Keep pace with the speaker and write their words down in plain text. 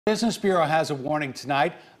Business Bureau has a warning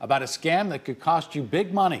tonight about a scam that could cost you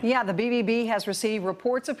big money. Yeah, the BBB has received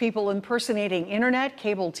reports of people impersonating internet,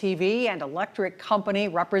 cable TV, and electric company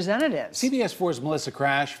representatives. CBS 4's Melissa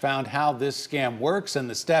Crash found how this scam works and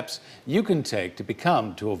the steps you can take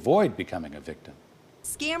to avoid becoming a victim.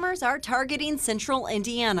 Scammers are targeting Central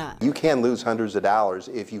Indiana. You can lose hundreds of dollars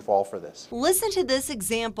if you fall for this. Listen to this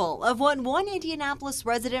example of what one Indianapolis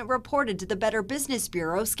resident reported to the Better Business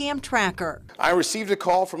Bureau scam tracker. I received a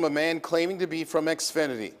call from a man claiming to be from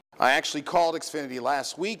Xfinity. I actually called Xfinity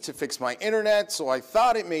last week to fix my internet, so I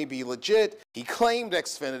thought it may be legit. He claimed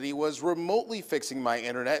Xfinity was remotely fixing my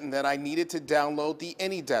internet and that I needed to download the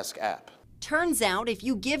AnyDesk app. Turns out if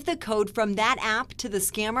you give the code from that app to the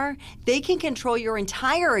scammer, they can control your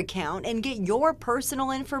entire account and get your personal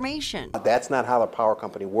information. That's not how the power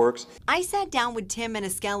company works. I sat down with Tim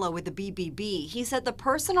Maniscalco with the BBB. He said the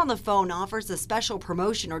person on the phone offers a special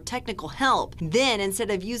promotion or technical help. Then, instead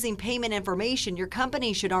of using payment information your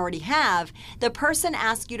company should already have, the person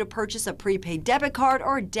asks you to purchase a prepaid debit card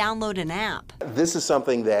or download an app. This is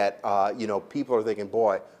something that, people are thinking,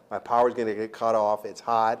 boy, my power's going to get cut off, it's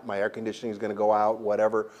hot, my air conditioning is going to go out,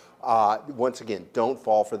 whatever. Once again, don't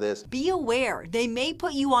fall for this. Be aware, they may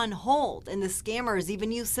put you on hold, and the scammers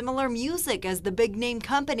even use similar music as the big name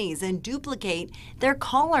companies and duplicate their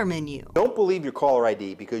caller menu. Don't believe your caller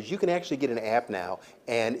ID, because you can actually get an app now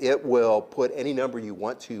and it will put any number you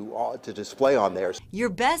want to display on there. Your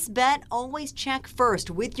best bet, always check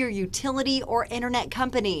first with your utility or internet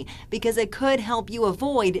company, because it could help you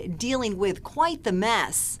avoid dealing with quite the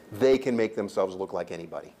mess. They can make themselves look like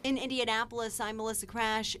anybody. In Indianapolis, I'm Melissa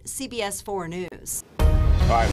Crash, CBS 4 News.